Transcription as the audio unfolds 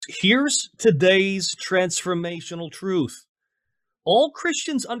Here's today's transformational truth. All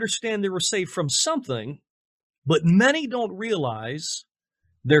Christians understand they were saved from something, but many don't realize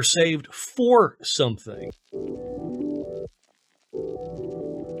they're saved for something.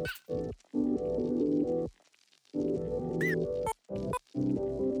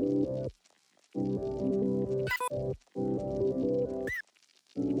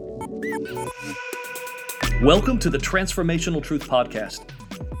 Welcome to the Transformational Truth Podcast,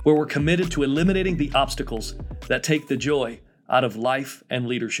 where we're committed to eliminating the obstacles that take the joy out of life and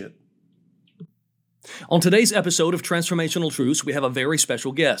leadership. On today's episode of Transformational Truths, we have a very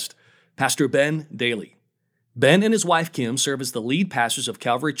special guest, Pastor Ben Dailey. Ben and his wife Kim serve as the lead pastors of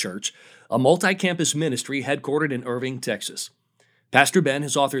Calvary Church, a multi-campus ministry headquartered in Irving, Texas. Pastor Ben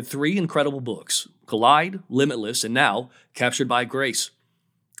has authored 3 incredible books, Collide, Limitless, and now Captured by Grace.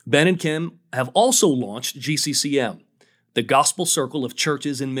 Ben and Kim have also launched GCCM, the Gospel Circle of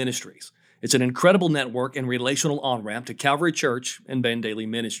Churches and Ministries. It's an incredible network and relational on-ramp to Calvary Church and Ben Dailey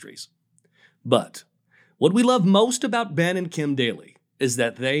Ministries. But what we love most about Ben and Kim Dailey is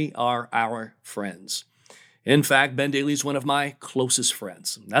that they are our friends. In fact, Ben Dailey is one of my closest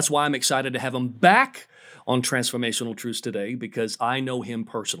friends. That's why I'm excited to have him back on Transformational Truths today, because I know him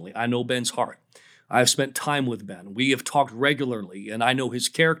personally. I know Ben's heart. I've spent time with Ben. We have talked regularly, and I know his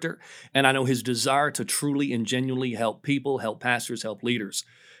character, and I know his desire to truly and genuinely help people, help pastors, help leaders.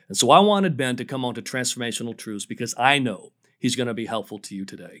 And so I wanted Ben to come on to Transformational Truths because I know he's going to be helpful to you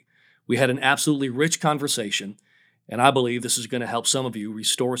today. We had an absolutely rich conversation, and I believe this is going to help some of you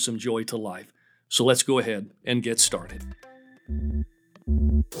restore some joy to life. So let's go ahead and get started.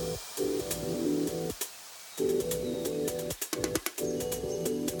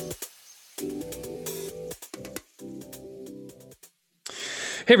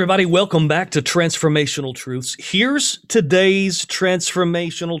 Hey everybody, welcome back to Transformational Truths. Here's today's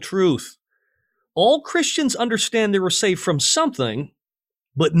transformational truth. All Christians understand they were saved from something,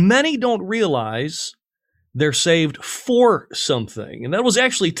 but many don't realize they're saved for something. And that was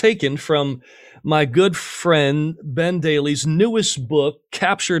actually taken from my good friend Ben Dailey's newest book,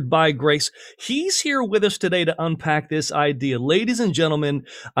 Captured by Grace. He's here with us today to unpack this idea. Ladies and gentlemen,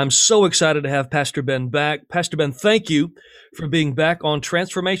 I'm so excited to have Pastor Ben back. Pastor Ben, thank you for being back on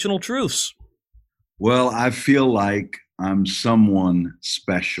Transformational Truths. Well, I feel like I'm someone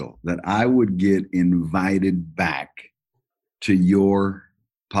special, that I would get invited back to your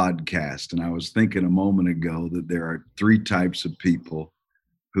podcast. And I was thinking a moment ago that there are 3 types of people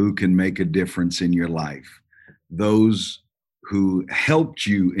who can make a difference in your life. Those who helped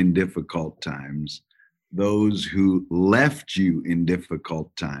you in difficult times, those who left you in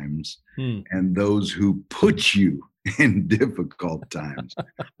difficult times, and those who put you in difficult times.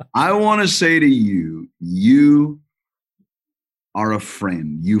 I want to say to you, you are a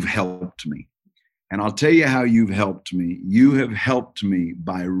friend. You've helped me. And I'll tell you how you've helped me. You have helped me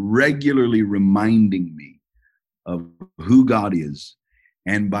by regularly reminding me of who God is,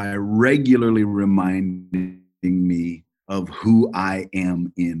 and by regularly reminding me of who I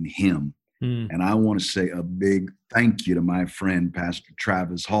am in Him. And I want to say a big thank you to my friend, Pastor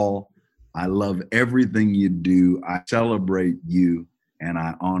Travis Hall. I love everything you do. I celebrate you and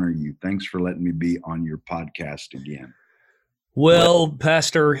I honor you. Thanks for letting me be on your podcast again. Well,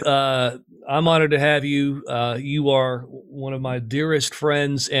 Pastor, I'm honored to have you. You are one of my dearest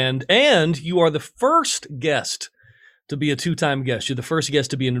friends, and you are the first guest to be a 2-time guest. You're the first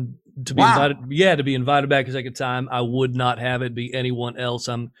guest to be invited. Yeah, to be invited back a second time. I would not have it be anyone else.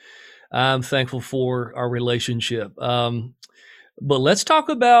 I'm thankful for our relationship. But let's talk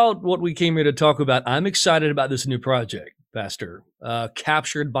about what we came here to talk about. I'm excited about this new project, Pastor.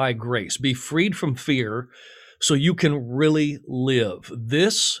 Captured by Grace. Be freed from fear so you can really live.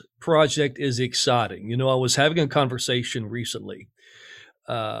 This project is exciting. You know, I was having a conversation recently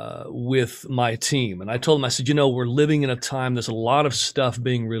with my team, and I told them, I said, you know, we're living in a time, there's a lot of stuff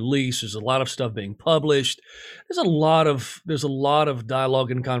being released, there's a lot of stuff being published, there's a lot of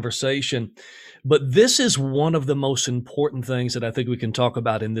dialogue and conversation, but this is one of the most important things that I think we can talk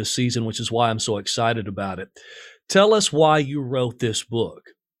about in this season, which is why I'm so excited about it. Tell us why you wrote this book.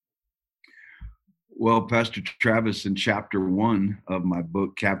 Well, Pastor Travis, in chapter 1 of my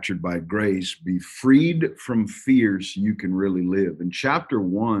book, Captured by Grace, be freed from fear so you can really live. In chapter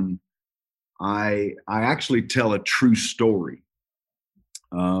 1, I actually tell a true story.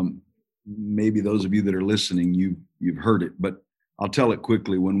 Maybe those of you that are listening, you've heard it, but I'll tell it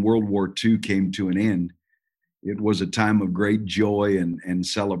quickly. When World War II came to an end, it was a time of great joy and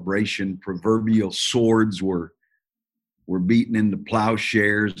celebration. Proverbial swords were beaten into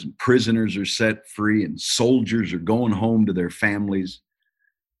plowshares, and prisoners are set free, and soldiers are going home to their families.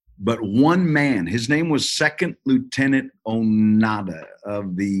 But one man, his name was Second Lieutenant Onada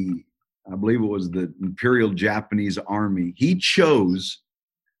of I believe it was the Imperial Japanese Army. He chose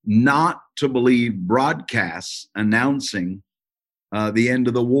not to believe broadcasts announcing the end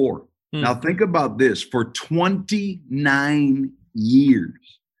of the war. Now think about this. For 29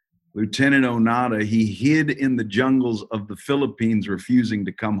 years, Lieutenant Onada, he hid in the jungles of the Philippines, refusing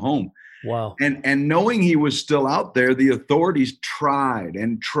to come home. Wow. And knowing he was still out there, the authorities tried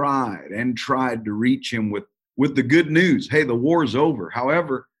to reach him with the good news. Hey, the war's over.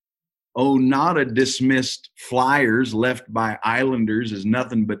 However, Onada dismissed flyers left by islanders as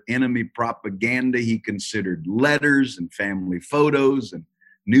nothing but enemy propaganda. He considered letters and family photos and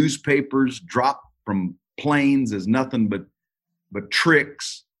newspapers dropped from planes as nothing but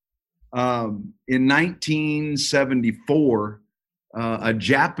tricks. In 1974, a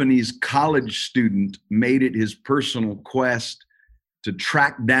Japanese college student made it his personal quest to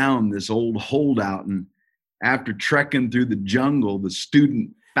track down this old holdout. And after trekking through the jungle, the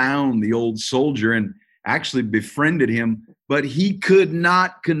student found the old soldier and actually befriended him, but he could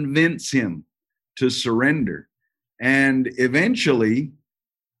not convince him to surrender. And eventually,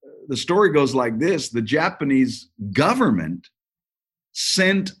 the story goes like this: the Japanese government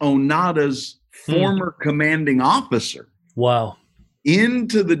sent Onada's former commanding officer wow.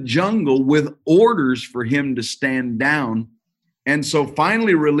 into the jungle with orders for him to stand down. And so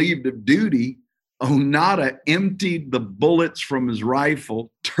finally relieved of duty, Onada emptied the bullets from his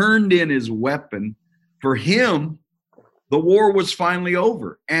rifle, turned in his weapon. For him, the war was finally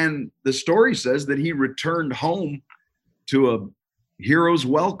over. And the story says that he returned home to a hero's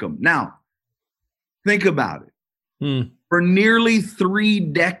welcome. Now, think about it. For nearly 3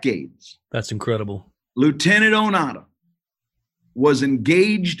 decades, that's incredible, Lieutenant Onada was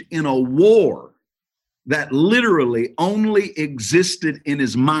engaged in a war that literally only existed in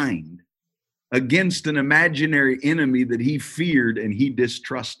his mind against an imaginary enemy that he feared and he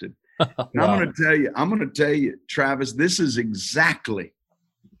distrusted. Wow. I'm going to tell you, Travis, this is exactly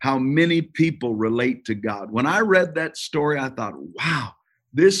how many people relate to God. When I read that story, I thought, wow,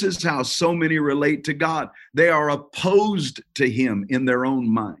 this is how so many relate to God. They are opposed to him in their own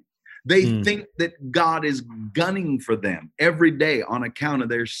mind. They think that God is gunning for them every day on account of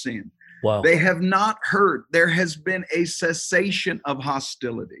their sin. Wow. They have not heard there has been a cessation of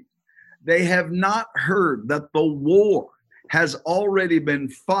hostility. They have not heard that the war has already been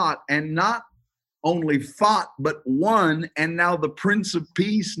fought, and not only fought, but won. And now the Prince of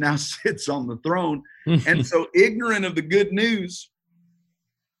Peace now sits on the throne. And so, ignorant of the good news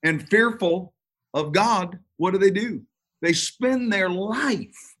and fearful of God, what do? They spend their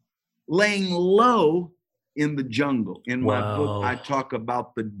life laying low in the jungle. In my book, I talk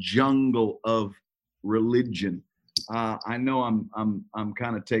about the jungle of religion. I know I'm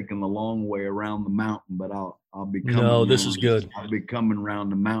kind of taking the long way around the mountain, but I'll be coming. No, this is good. I'll be coming around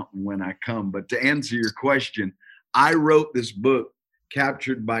the mountain when I come. But to answer your question, I wrote this book,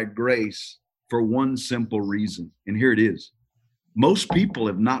 Captured by Grace, for one simple reason. And here it is. Most people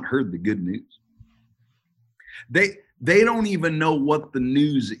have not heard the good news. They don't even know what the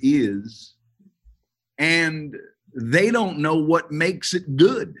news is, and they don't know what makes it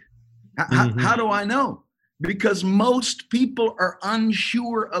good. How do I know? Because most people are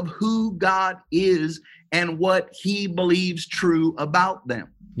unsure of who God is and what he believes true about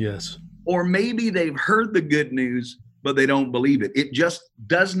them. Yes. Or maybe they've heard the good news, but they don't believe it. It just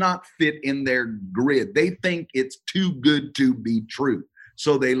does not fit in their grid. They think it's too good to be true.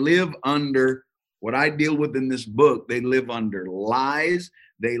 So they live under what I deal with in this book. They live under lies.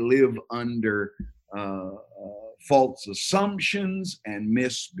 They live under false assumptions and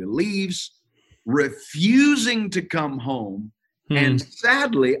misbeliefs, refusing to come home. And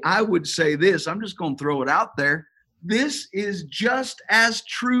sadly, I would say this, I'm just going to throw it out there. This is just as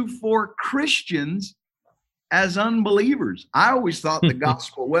true for Christians as unbelievers. I always thought the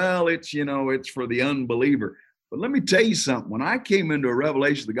gospel, well, it's for the unbeliever. But let me tell you something. When I came into a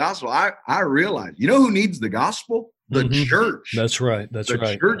revelation of the gospel, I realized, you know who needs the gospel? The church. That's right.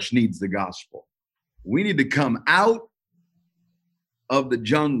 The church needs the gospel. We need to come out of the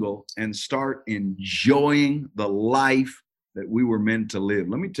jungle and start enjoying the life that we were meant to live.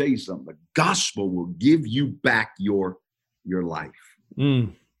 Let me tell you something. The gospel will give you back your life.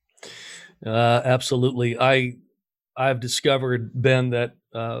 Absolutely. I've discovered, Ben, that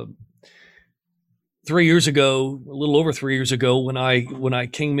 3 years ago, a little over 3 years ago, when I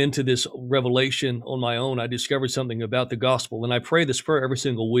came into this revelation on my own, I discovered something about the gospel. And I pray this prayer every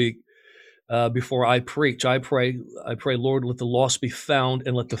single week before I preach. I pray, Lord, let the lost be found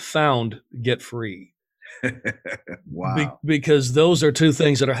and let the found get free. Wow. Because those are two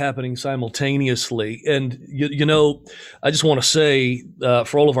things that are happening simultaneously. And, I just want to say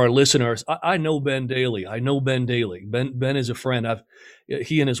for all of our listeners, I know Ben Dailey. I know Ben Dailey. Ben is a friend.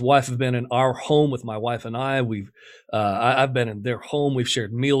 He and his wife have been in our home with my wife and I. I've been in their home. We've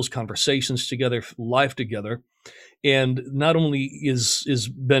shared meals, conversations together, life together. And not only is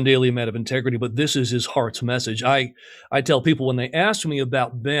Ben Dailey a man of integrity, but this is his heart's message. I tell people when they ask me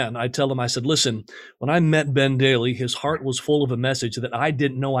about Ben, I tell them, I said, listen, when I met Ben Dailey, his heart was full of a message that I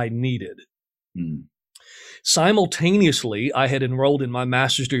didn't know I needed. Hmm. Simultaneously, I had enrolled in my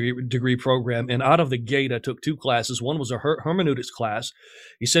master's degree program, and out of the gate, I took two classes. One was a hermeneutics class,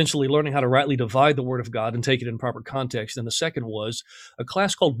 essentially learning how to rightly divide the Word of God and take it in proper context. And the second was a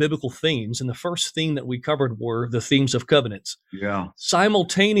class called Biblical Themes, and the first theme that we covered were the themes of covenants. Yeah.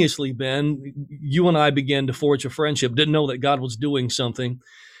 Simultaneously, Ben, you and I began to forge a friendship, didn't know that God was doing something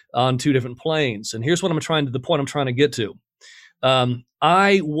on two different planes. And here's the point I'm trying to get to.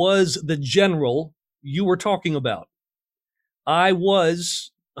 I was the general you were talking about. I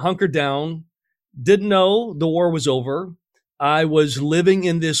was hunkered down, didn't know the war was over. I was living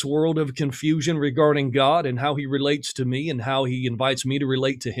in this world of confusion regarding God and how he relates to me and how he invites me to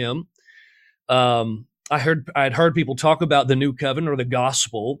relate to him. I'd heard people talk about the new covenant or the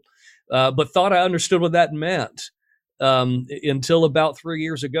gospel, but thought I understood what that meant until about 3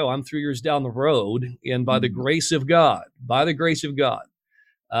 years ago. I'm 3 years down the road, and by the grace of God,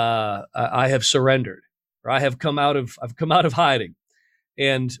 I have surrendered, or I've come out of hiding.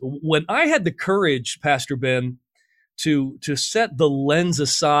 And when I had the courage, Pastor Ben, to set the lens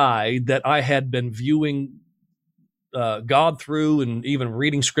aside that I had been viewing God through, and even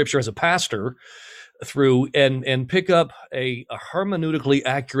reading scripture as a pastor through, and pick up a hermeneutically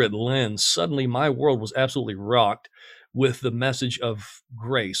accurate lens, suddenly my world was absolutely rocked with the message of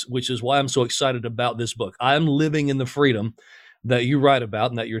grace, which is why I'm so excited about this book. I'm living in the freedom that you write about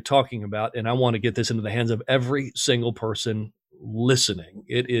and that you're talking about, and I want to get this into the hands of every single person listening.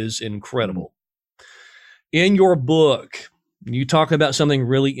 It is incredible. In your book, you talk about something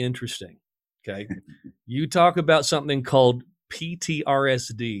really interesting, okay? You talk about something called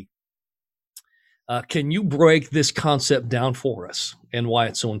PTRSD. Can you break this concept down for us and why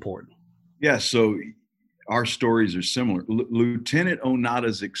it's so important? Yeah, so our stories are similar. Lieutenant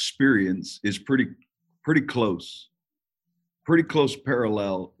Onata's experience is pretty close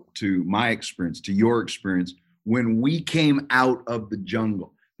parallel to my experience, to your experience, when we came out of the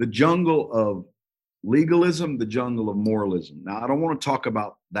jungle of legalism, the jungle of moralism. Now, I don't want to talk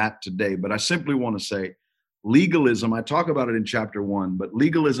about that today, but I simply want to say legalism, I talk about it in chapter 1, but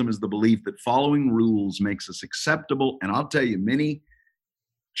legalism is the belief that following rules makes us acceptable. And I'll tell you, many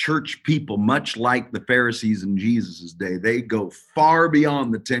church people, much like the Pharisees in Jesus's day, they go far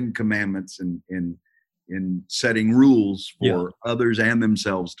beyond the 10 Commandments in setting rules for others and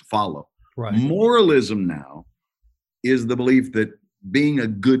themselves to follow. Right. Moralism now is the belief that being a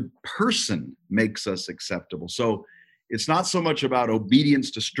good person makes us acceptable. So it's not so much about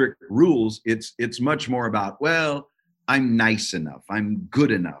obedience to strict rules. It's much more about, well, I'm nice enough, I'm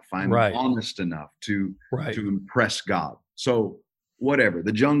good enough, I'm honest enough to impress God. So whatever,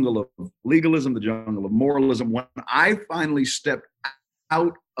 the jungle of legalism, the jungle of moralism. When I finally stepped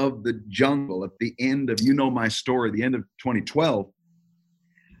out of the jungle at the end of, my story, the end of 2012,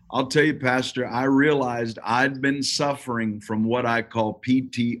 I'll tell you, Pastor, I realized I'd been suffering from what I call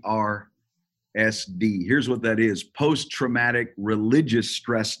PTRSD. Here's what that is: post-traumatic religious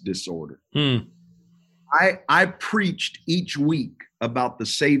stress disorder. I preached each week about the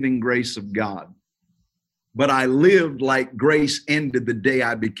saving grace of God, but I lived like grace ended the day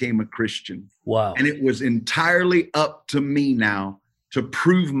I became a Christian. Wow. And it was entirely up to me now to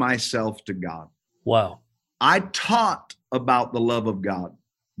prove myself to God. Wow. I taught about the love of God,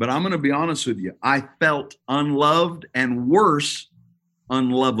 but I'm going to be honest with you. I felt unloved and worse,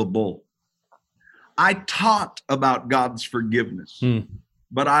 unlovable. I taught about God's forgiveness,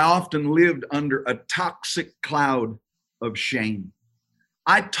 but I often lived under a toxic cloud of shame.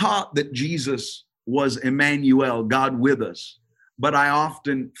 I taught that Jesus was Emmanuel, God with us, but I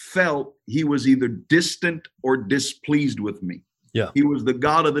often felt he was either distant or displeased with me. Yeah. He was the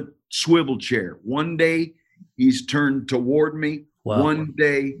God of the swivel chair. One day he's turned toward me. Wow. One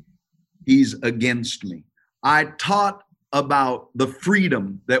day he's against me. I taught about the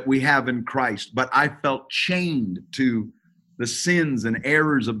freedom that we have in Christ, but I felt chained to the sins and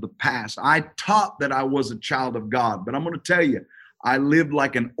errors of the past. I taught that I was a child of God, but I'm going to tell you, I lived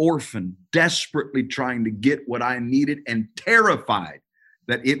like an orphan, desperately trying to get what I needed and terrified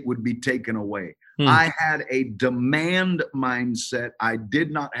that it would be taken away. I had a demand mindset. I did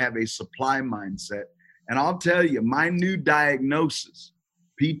not have a supply mindset. And I'll tell you, my new diagnosis,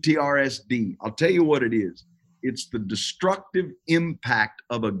 PTRSD, I'll tell you what it is. It's the destructive impact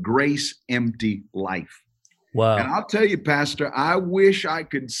of a grace-empty life. Wow. And I'll tell you, Pastor, I wish I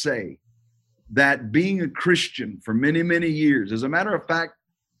could say that being a Christian for many, many years, as a matter of fact,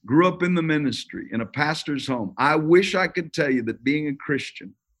 grew up in the ministry in a pastor's home. I wish I could tell you that being a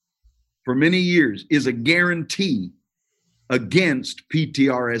Christian for many years is a guarantee against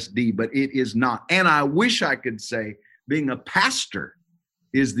PTRSD, but it is not. And I wish I could say being a pastor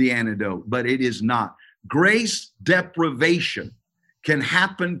is the antidote, but it is not. Grace deprivation can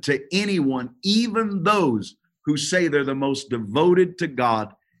happen to anyone, even those who say they're the most devoted to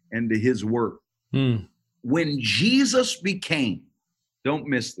God and to his work. When Jesus became, don't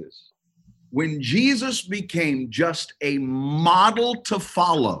miss this, when Jesus became just a model to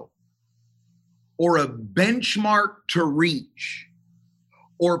follow, or a benchmark to reach,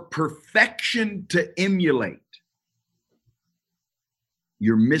 or perfection to emulate,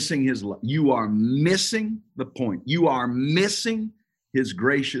 you're missing his love. You are missing the point. You are missing his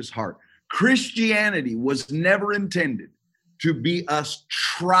gracious heart. Christianity was never intended to be us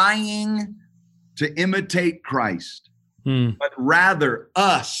trying to imitate Christ, but rather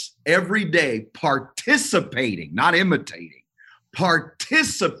us every day participating, not imitating,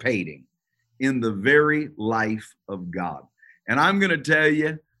 participating in the very life of God. And I'm going to tell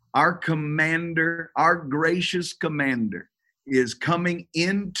you, our commander, our gracious commander, is coming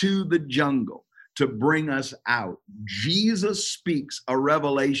into the jungle to bring us out. Jesus speaks a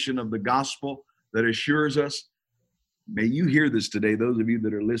revelation of the gospel that assures us, may you hear this today, those of you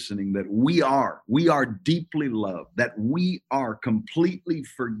that are listening, that we are deeply loved, that we are completely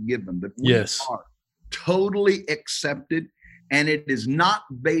forgiven, that we are totally accepted, and it is not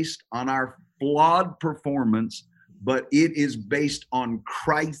based on our flawed performance, but it is based on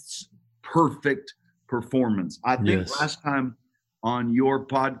Christ's perfect performance. I think last time on your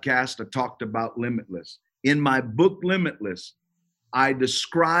podcast, I talked about Limitless. In my book, Limitless, I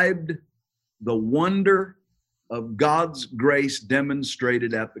described the wonder of God's grace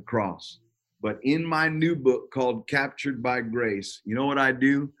demonstrated at the cross. But in my new book called Captured by Grace, you know what I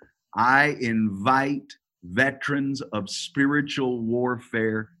do? I invite veterans of spiritual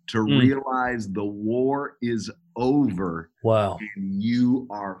warfare to realize the war is over. Wow. And you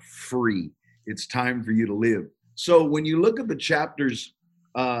are free. It's time for you to live. So when you look at the chapters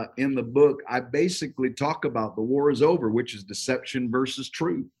in the book, I basically talk about the war is over, which is deception versus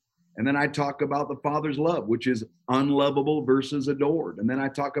truth. And then I talk about the Father's love, which is unlovable versus adored. And then I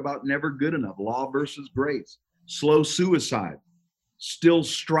talk about never good enough, law versus grace, slow suicide, still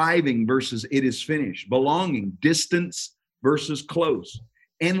striving versus it is finished, belonging, distance versus close,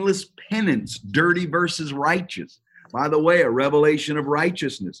 endless penance, dirty versus righteous. By the way, a revelation of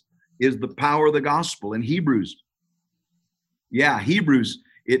righteousness is the power of the gospel. In Hebrews,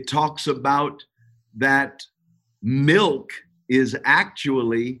 it talks about that milk is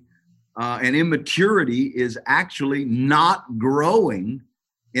actually, and immaturity is actually not growing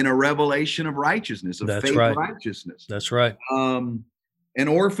in a revelation of righteousness, of faith righteousness. That's right. An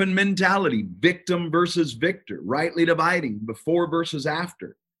orphan mentality, victim versus victor, rightly dividing, before versus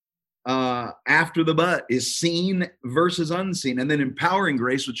after. After the but is seen versus unseen, and then empowering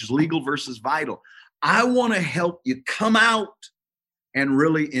grace, which is legal versus vital. I want to help you come out and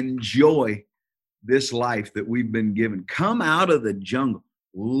really enjoy this life that we've been given. Come out of the jungle,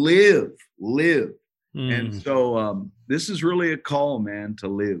 live. And so this is really a call, man, to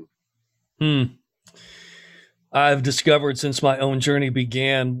live. I've discovered since my own journey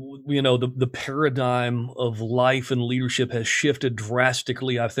began, the paradigm of life and leadership has shifted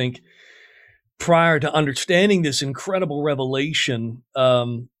drastically. I think prior to understanding this incredible revelation,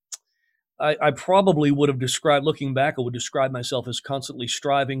 I probably would have described, looking back, I would describe myself as constantly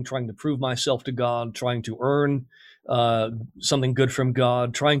striving, trying to prove myself to God, trying to earn something good from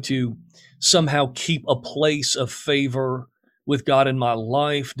God, trying to somehow keep a place of favor with God in my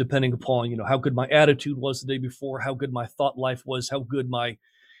life, depending upon, how good my attitude was the day before, how good my thought life was, how good my,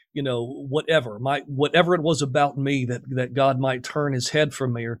 whatever it was about me that God might turn his head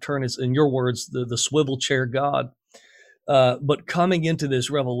from me, or turn his, in your words, the swivel chair God. But coming into this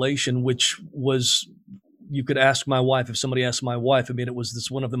revelation, which was, you could ask my wife, if somebody asked my wife, it was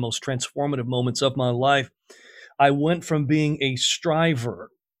this one of the most transformative moments of my life. I went from being a striver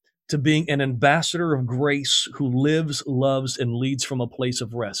to being an ambassador of grace who lives, loves, and leads from a place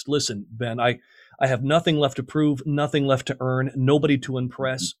of rest. Listen, Ben, I have nothing left to prove, nothing left to earn, nobody to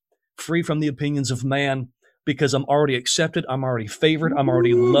impress, free from the opinions of man, because I'm already accepted, I'm already favored, I'm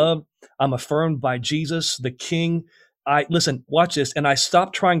already loved, I'm affirmed by Jesus, the King, listen, watch this. And I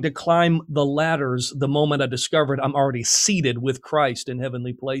stopped trying to climb the ladders the moment I discovered I'm already seated with Christ in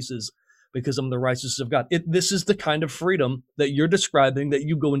heavenly places because I'm the righteousness of God. This is the kind of freedom that you're describing, that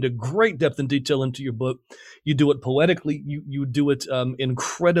you go into great depth and detail into your book. You do it poetically. You do it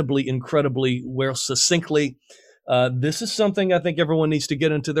incredibly well, succinctly. This is something I think everyone needs to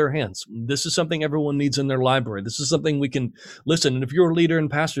get into their hands. This is something everyone needs in their library. This is something we can listen. And if you're a leader and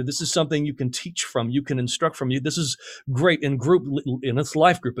pastor, this is something you can teach from, you can instruct from. This is great in group, in a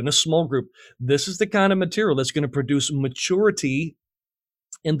life group, in a small group. This is the kind of material that's going to produce maturity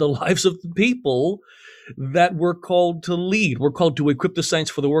in the lives of the people that we're called to lead. We're called to equip the saints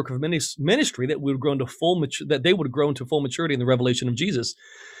for the work of ministry, that we would grow into that they would grow into full maturity in the revelation of Jesus.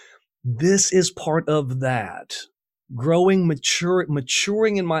 This is part of that.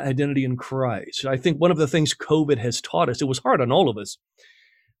 Maturing in my identity in Christ. I think one of the things COVID has taught us, it was hard on all of us,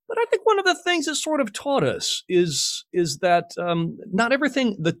 but I think one of the things it sort of taught us is that not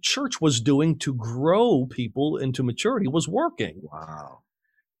everything the church was doing to grow people into maturity was working. Wow.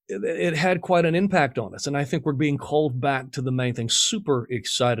 It had quite an impact on us, and I think we're being called back to the main thing. Super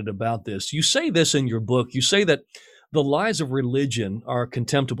excited about this. You say this in your book. You say that the lies of religion are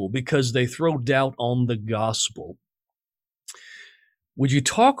contemptible because they throw doubt on the gospel. Would you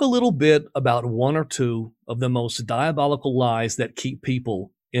talk a little bit about one or two of the most diabolical lies that keep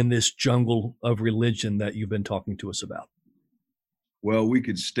people in this jungle of religion that you've been talking to us about? Well, we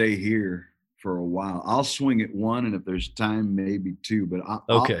could stay here for a while. I'll swing at one, and if there's time, maybe two. But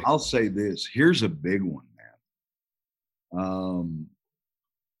I'll say this. Here's a big one, man.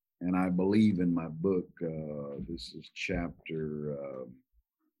 And I believe in my book, this is chapter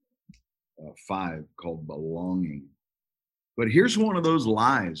 5, called Belonging. But here's one of those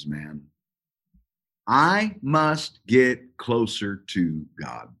lies, man. I must get closer to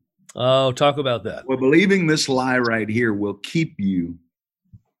God. Oh, talk about that. Well, believing this lie right here will keep you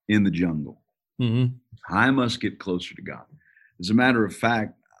in the jungle. Mm-hmm. I must get closer to God. As a matter of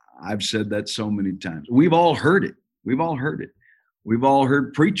fact, I've said that so many times. We've all heard it. We've all heard it. We've all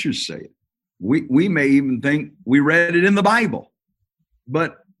heard preachers say it. We may even think we read it in the Bible.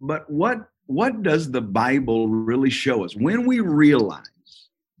 But what does the Bible really show us? When we realize,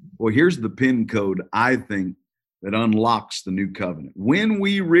 well, here's the PIN code, I think, that unlocks the new covenant. When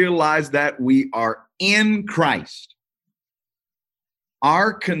we realize that we are in Christ,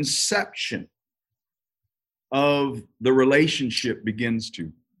 our conception of the relationship begins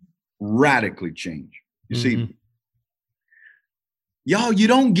to radically change. You see, y'all, you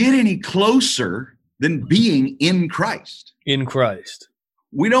don't get any closer than being in Christ. In Christ.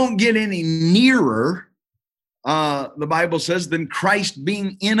 We don't get any nearer, the Bible says, than Christ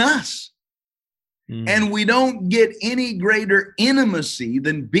being in us. And we don't get any greater intimacy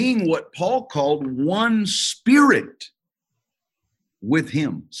than being what Paul called one spirit with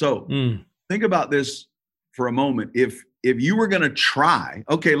him. So think about this for a moment. If you were going to try,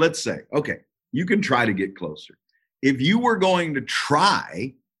 okay, let's say, okay, you can try to get closer. If you were going to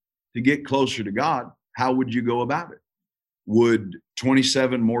try to get closer to God, how would you go about it? Would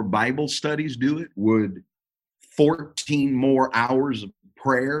 27 more Bible studies do it? Would 14 more hours of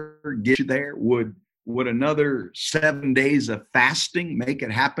prayer get you there? Would another 7 days of fasting make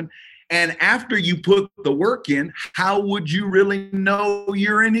it happen? And after you put the work in, how would you really know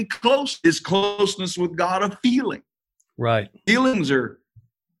you're any close? Is closeness with God a feeling? Right. Feelings are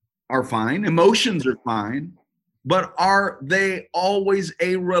fine. Emotions are fine. But are they always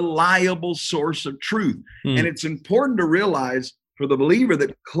a reliable source of truth? And it's important to realize for the believer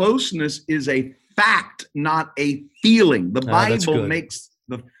that closeness is a fact, not a feeling. The Bible makes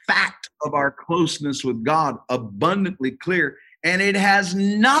the fact of our closeness with God abundantly clear. And it has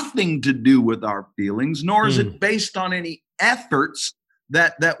nothing to do with our feelings, nor is it based on any efforts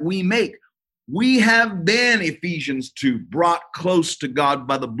that we make. We have been, Ephesians 2, brought close to God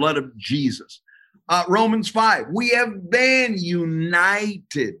by the blood of Jesus. Romans 5, we have been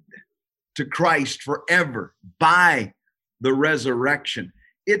united to Christ forever by the resurrection.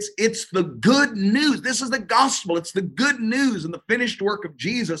 It's the good news. This is the gospel. It's the good news and the finished work of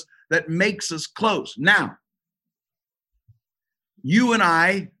Jesus that makes us close. Now, you and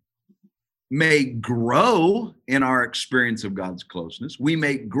I may grow in our experience of God's closeness. We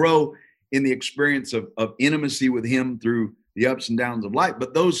may grow in the experience of intimacy with him through the ups and downs of life,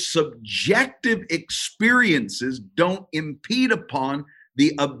 but those subjective experiences don't impede upon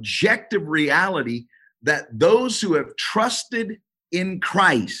the objective reality that those who have trusted in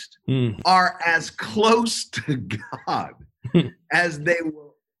Christ are as close to God as they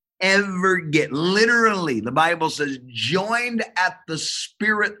will ever get. Literally, the Bible says, joined at the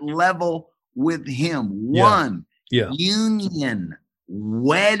spirit level with him, one Yeah. Union.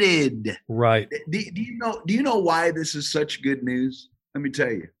 Wedded. Right. Do you know why this is such good news? Let me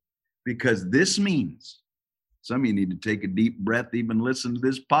tell you. Because this means, some of you need to take a deep breath, even listen to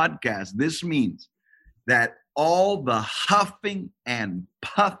this podcast. This means that all the huffing and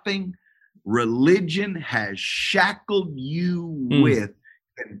puffing religion has shackled you with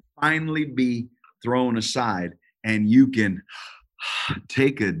can finally be thrown aside, and you can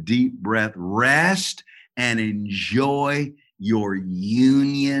take a deep breath, rest, and enjoy your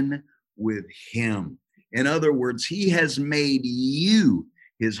union with him. In other words, he has made you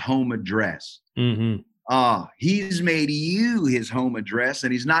his home address. He's made you his home address,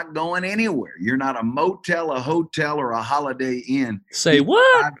 and he's not going anywhere. You're not a motel, a hotel, or a Holiday Inn. Say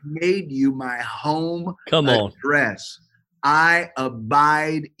what? I've made you my home Come on. address. I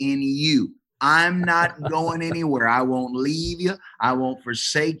abide in you. I'm not going anywhere. I won't leave you. I won't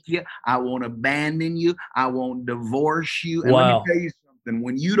forsake you. I won't abandon you. I won't divorce you. And let me tell you something.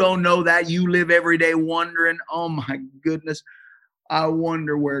 When you don't know that, you live every day wondering, oh my goodness, I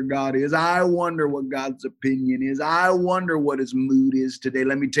wonder where God is. I wonder what God's opinion is. I wonder what his mood is today.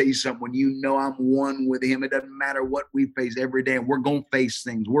 Let me tell you something. When you know I'm one with him, it doesn't matter what we face every day. And we're going to face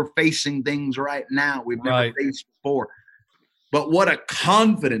things. We're facing things right now we've never faced before. But what a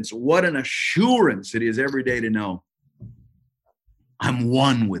confidence, what an assurance it is every day to know I'm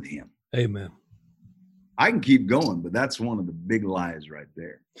one with him. Amen. I can keep going, but that's one of the big lies right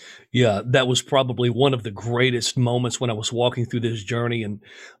there. Yeah, that was probably one of the greatest moments when I was walking through this journey and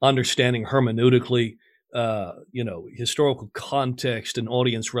understanding hermeneutically, historical context and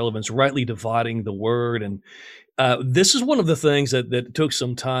audience relevance, rightly dividing the word. And this is one of the things that took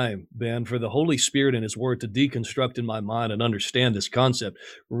some time, Ben, for the Holy Spirit and his word to deconstruct in my mind and understand this concept.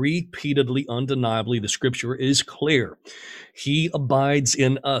 Repeatedly, undeniably, the scripture is clear. He abides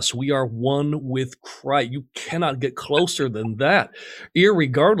in us. We are one with Christ. You cannot get closer than that.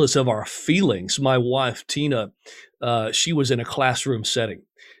 Irregardless of our feelings, my wife, Tina, she was in a classroom setting,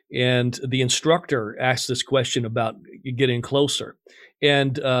 and the instructor asked this question about getting closer.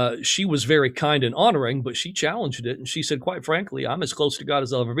 And she was very kind and honoring, but she challenged it. And she said, quite frankly, I'm as close to God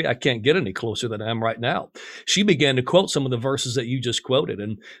as I'll ever be. I can't get any closer than I am right now. She began to quote some of the verses that you just quoted.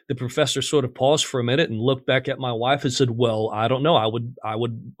 And the professor sort of paused for a minute and looked back at my wife and said, well, I don't know. I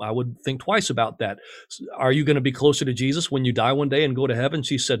would think twice about that. Are you going to be closer to Jesus when you die one day and go to heaven?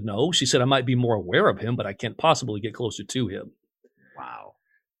 She said, no. She said, I might be more aware of him, but I can't possibly get closer to him. Wow.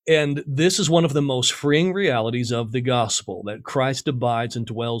 And this is one of the most freeing realities of the gospel, that Christ abides and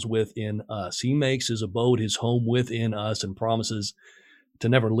dwells within us. He makes his abode, his home within us, and promises to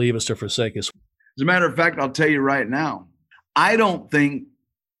never leave us or forsake us. As a matter of fact, I'll tell you right now, I don't think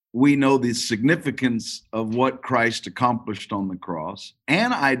we know the significance of what Christ accomplished on the cross.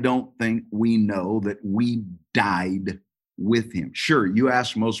 And I don't think we know that we died with him. Sure, you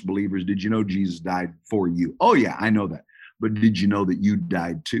ask most believers, did you know Jesus died for you? Oh yeah, I know that. But did you know that you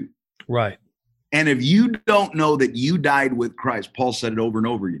died too? Right. And if you don't know that you died with Christ, Paul said it over and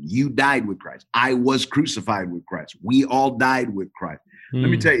over again, you died with Christ. I was crucified with Christ. We all died with Christ. Let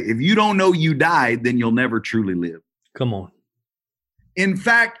me tell you, if you don't know you died, then you'll never truly live. Come on. In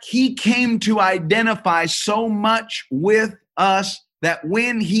fact, he came to identify so much with us that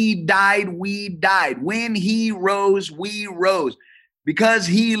when he died, we died. When he rose, we rose. Because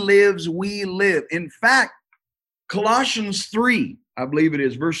he lives, we live. In fact, Colossians 3, I believe it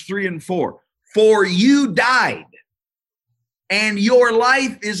is, verse 3 and 4. For you died, and your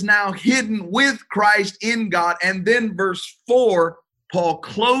life is now hidden with Christ in God. And then verse 4, Paul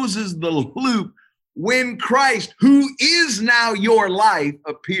closes the loop. When Christ, who is now your life,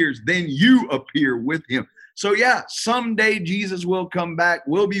 appears, then you appear with him. So yeah, someday Jesus will come back.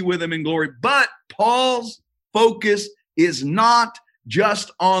 We'll be with him in glory. But Paul's focus is not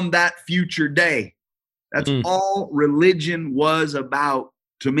just on that future day. That's all religion was about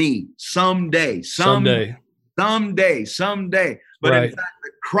to me. Someday. But right. In fact,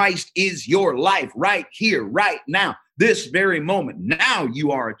 Christ is your life right here, right now, this very moment. Now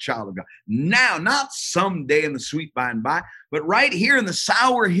you are a child of God. Now, not someday in the sweet by and by, but right here in the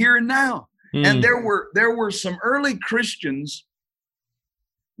sour here and now. And there were some early Christians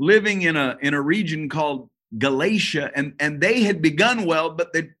living in a region called Galatia, and they had begun well,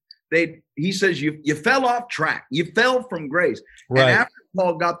 but he says you fell off track. You fell from grace. Right. And after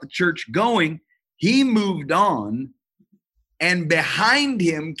Paul got the church going, he moved on, and behind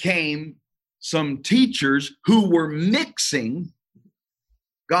him came some teachers who were mixing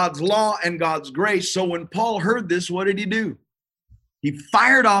God's law and God's grace. So when Paul heard this, what did he do? He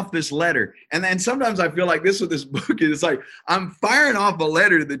fired off this letter. And then sometimes I feel like this with this book is like, I'm firing off a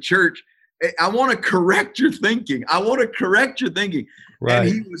letter to the church, I want to correct your thinking. I want to correct your thinking. Right. And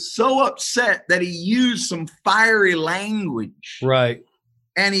he was so upset that he used some fiery language. Right.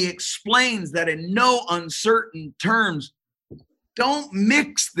 And he explains that in no uncertain terms, don't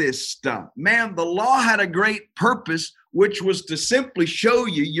mix this stuff. Man, the law had a great purpose, which was to simply show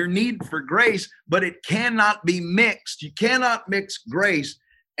you your need for grace, but it cannot be mixed. You cannot mix grace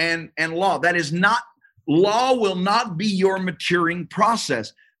and law. That is not, law will not be your maturing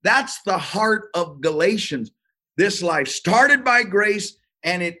process. That's the heart of Galatians. This life started by grace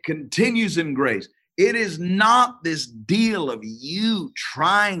and it continues in grace. It is not this deal of you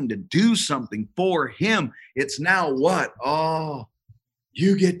trying to do something for him. It's now what? Oh,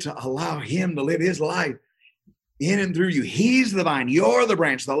 you get to allow him to live his life in and through you. He's the vine. You're the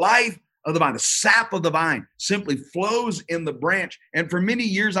branch. The life of the vine, the sap of the vine simply flows in the branch. And for many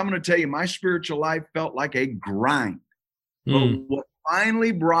years, I'm going to tell you, my spiritual life felt like a grind. But what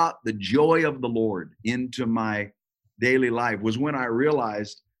finally brought the joy of the Lord into my daily life was when I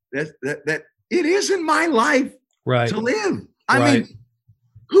realized that it isn't my life to live. I mean,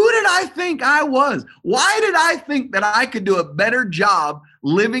 who did I think I was? Why did I think that I could do a better job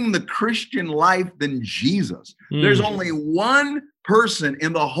living the Christian life than Jesus? There's only one person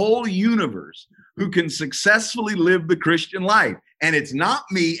in the whole universe who can successfully live the Christian life. And it's not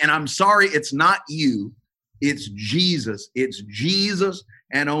me. And I'm sorry, it's not you. It's Jesus. It's Jesus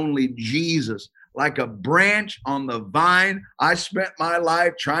and only Jesus. Like a branch on the vine, I spent my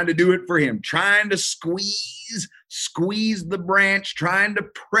life trying to do it for him, trying to squeeze the branch, trying to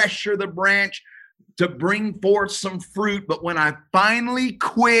pressure the branch to bring forth some fruit. But when I finally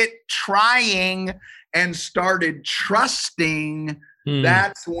quit trying and started trusting,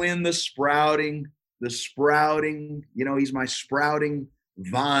 that's when the sprouting, he's my sprouting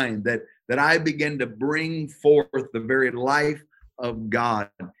vine that I began to bring forth the very life of God.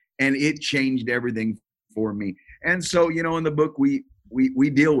 And it changed everything for me. And so, in the book, we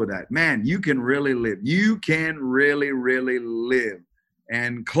deal with that. Man, you can really live. You can really, really live.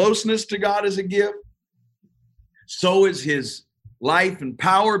 And closeness to God is a gift. So is his life and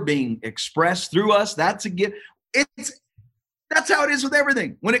power being expressed through us. That's a gift. That's how it is with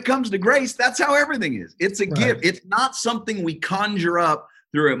everything. When it comes to grace, that's how everything is. It's a gift. It's not something we conjure up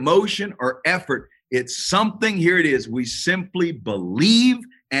through emotion or effort. It's something, here it is, we simply believe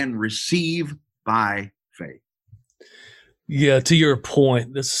and receive by faith. Yeah, to your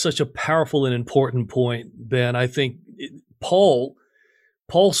point, that's such a powerful and important point, Ben. I think Paul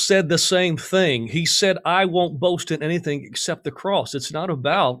said the same thing. He said, I won't boast in anything except the cross. It's not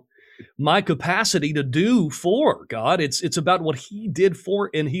about my capacity to do for God. It's about what he did for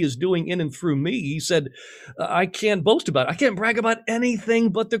and he is doing in and through me. He said, I can't boast about it. I can't brag about anything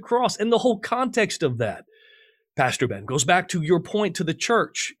but the cross. And the whole context of that, Pastor Ben, goes back to your point to the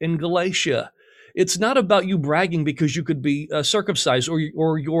church in Galatia. It's not about you bragging because you could be circumcised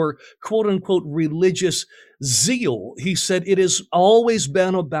or your quote unquote religious zeal. He said it has always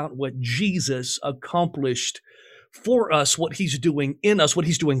been about what Jesus accomplished for us, what he's doing in us, what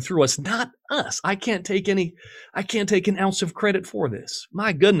he's doing through us, not us. I can't take an ounce of credit for this.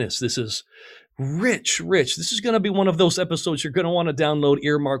 My goodness, this is rich. This is going to be one of those episodes you're going to want to download,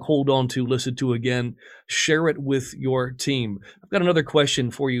 earmark, hold on to, listen to again, share it with your team. I've got another question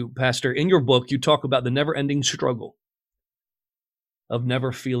for you, Pastor. In your book, you talk about the never-ending struggle of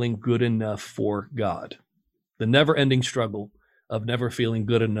never feeling good enough for God. The never-ending struggle of never feeling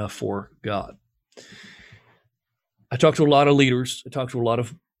good enough for God. I talk to a lot of leaders. I talk to a lot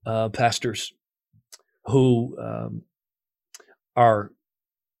of pastors who are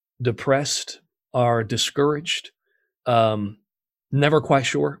depressed, are discouraged, never quite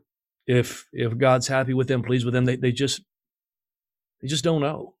sure if God's happy with them, pleased with them. They just don't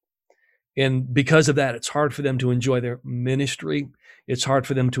know. And because of that, it's hard for them to enjoy their ministry. It's hard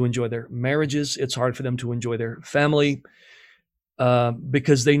for them to enjoy their marriages. It's hard for them to enjoy their family.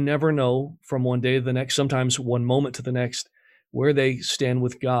 Because they never know from one day to the next, sometimes one moment to the next, where they stand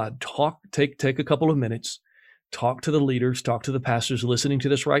with God. Take a couple of minutes, talk to the leaders, talk to the pastors listening to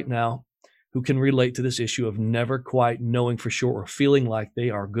this right now, who can relate to this issue of never quite knowing for sure or feeling like they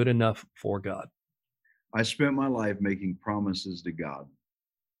are good enough for God. I spent my life making promises to God.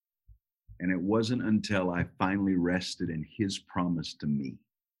 And it wasn't until I finally rested in his promise to me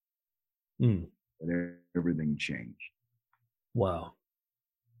that everything changed. Wow.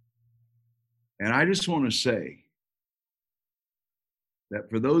 And I just want to say that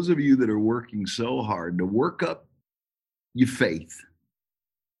for those of you that are working so hard to work up your faith,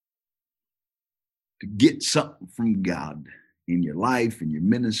 to get something from God in your life, in your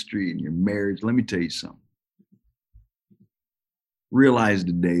ministry, in your marriage, let me tell you something. Realize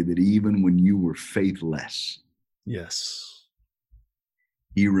today that even when you were faithless, Yes.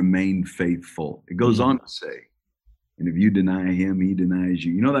 he remained faithful. It goes on to say, and if you deny him, he denies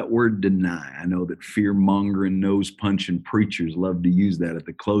you. You know that word deny? I know that fear-mongering, nose-punching preachers love to use that at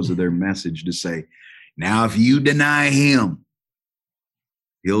the close of their message to say, now if you deny him,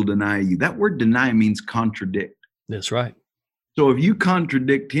 he'll deny you. That word deny means contradict. That's right. So if you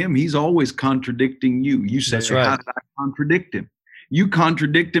contradict him, he's always contradicting you. You say, That's right. how did I contradict him? You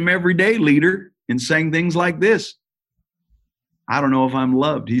contradict him every day, leader, in saying things like this. I don't know if I'm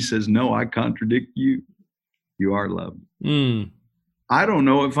loved. He says, no, I contradict you. You are loved. I don't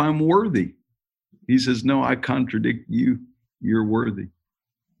know if I'm worthy. He says, no, I contradict you. You're worthy.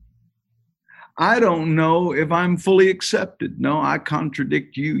 I don't know if I'm fully accepted. No, I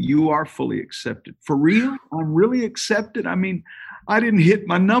contradict you. You are fully accepted. For real? I'm really accepted? I mean, I didn't hit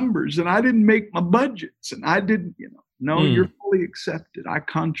my numbers and I didn't make my budgets and I didn't, no, you're fully accepted. I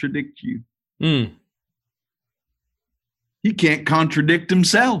contradict you. He can't contradict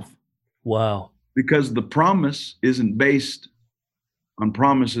himself. Wow. Because the promise isn't based on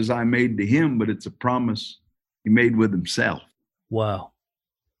promises I made to him, but it's a promise he made with himself. Wow.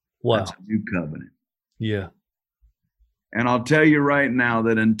 That's a new covenant. Yeah. And I'll tell you right now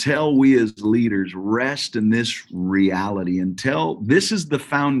that until we as leaders rest in this reality, until this is the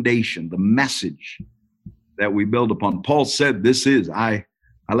foundation, the message that we build upon. Paul said, I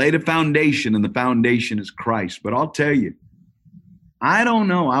laid a foundation and the foundation is Christ. But I'll tell you, I don't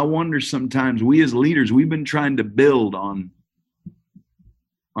know. I wonder sometimes we as leaders, we've been trying to build on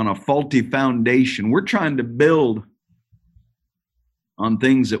a faulty foundation. We're trying to build on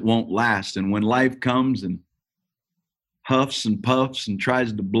things that won't last. And when life comes and huffs and puffs and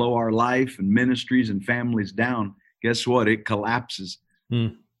tries to blow our life and ministries and families down, guess what? It collapses.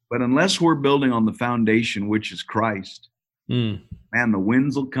 But unless we're building on the foundation, which is Christ, man, the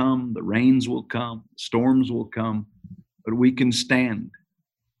winds will come, the rains will come, storms will come. But we can stand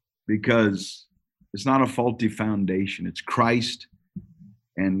because it's not a faulty foundation. It's Christ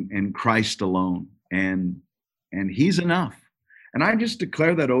and Christ alone. And he's enough. And I just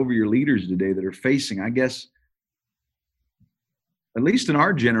declare that over your leaders today that are facing, I guess, at least in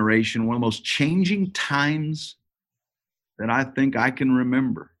our generation, one of the most changing times that I think I can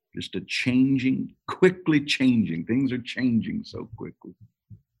remember. Just a quickly changing. Things are changing so quickly.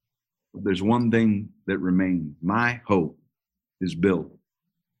 But there's one thing that remains. My hope is built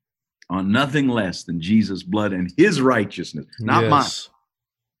on nothing less than Jesus' blood and his righteousness, not mine.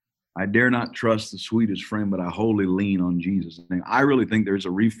 I dare not trust the sweetest friend, but I wholly lean on Jesus' name. I really think there's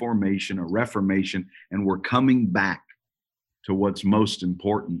a reformation, a reformation, and we're coming back to what's most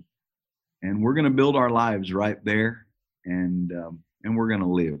important. And we're going to build our lives right there, and we're going to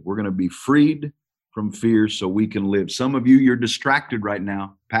live. We're going to be freed from fear so we can live. Some of you, you're distracted right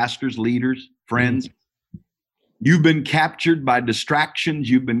now. Pastors, leaders, friends. You've been captured by distractions.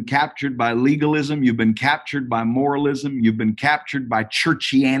 You've been captured by legalism. You've been captured by moralism. You've been captured by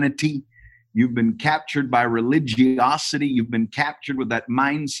churchianity. You've been captured by religiosity. You've been captured with that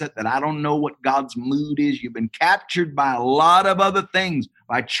mindset that I don't know what God's mood is. You've been captured by a lot of other things,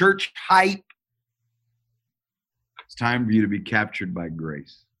 by church hype. It's time for you to be captured by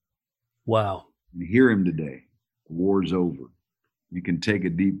grace. Wow. And hear him today. The war's over. You can take a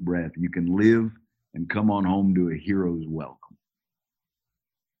deep breath. You can live and come on home to a hero's welcome.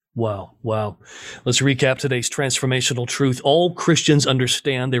 Wow. Wow. Let's recap today's transformational truth. All Christians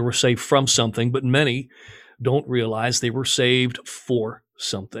understand they were saved from something, but many don't realize they were saved for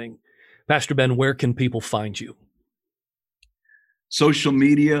something. Pastor Ben, where can people find you? Social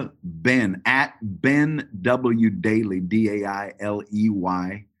media, Ben, at Ben W. Dailey,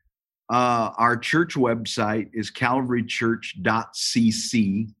 Dailey. Our church website is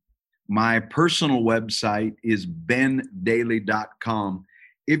calvarychurch.cc. My personal website is bendailey.com.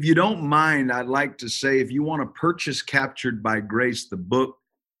 If you don't mind, I'd like to say if you want to purchase Captured by Grace, the book,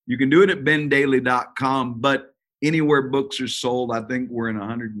 you can do it at bendailey.com, but anywhere books are sold, I think we're in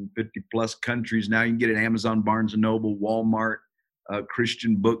 150 plus countries now. You can get it at Amazon, Barnes & Noble, Walmart,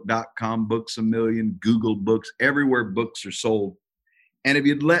 christianbook.com, Books A Million, Google Books, everywhere books are sold. And if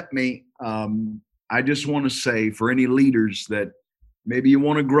you'd let me, I just want to say for any leaders that maybe you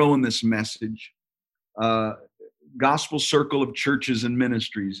want to grow in this message, Gospel Circle of Churches and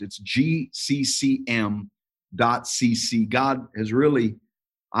Ministries, it's gccm.cc. God has really,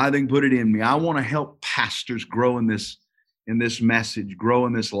 I think, put it in me. I want to help pastors grow in this message, grow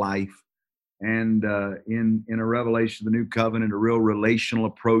in this life. And in a revelation of the new covenant, a real relational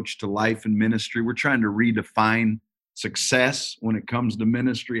approach to life and ministry. We're trying to redefine success when it comes to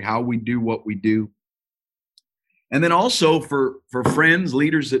ministry, how we do what we do. And then also for friends,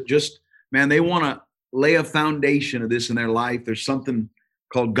 leaders that just, man, they want to lay a foundation of this in their life. There's something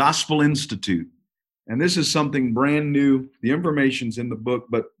called Gospel Institute. And this is something brand new. The information's in the book,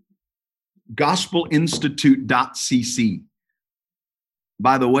 but gospelinstitute.cc.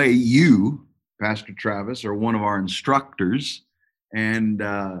 By the way, you, Pastor Travis, are one of our instructors. And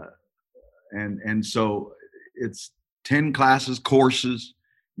so it's 10 classes, courses.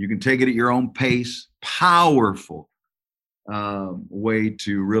 You can take it at your own pace. Powerful way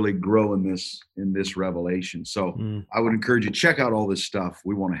to really grow in this revelation. So I would encourage you, check out all this stuff.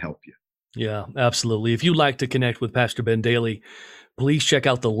 We want to help you. Yeah, absolutely. If you'd like to connect with Pastor Ben Dailey, please check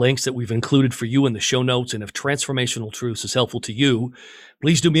out the links that we've included for you in the show notes. And if Transformational Truths is helpful to you,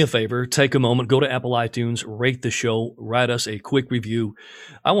 please do me a favor, take a moment, go to Apple iTunes, rate the show, write us a quick review.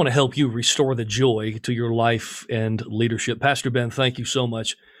 I want to help you restore the joy to your life and leadership. Pastor Ben, thank you so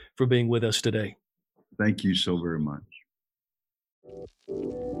much for being with us today. Thank you so very much.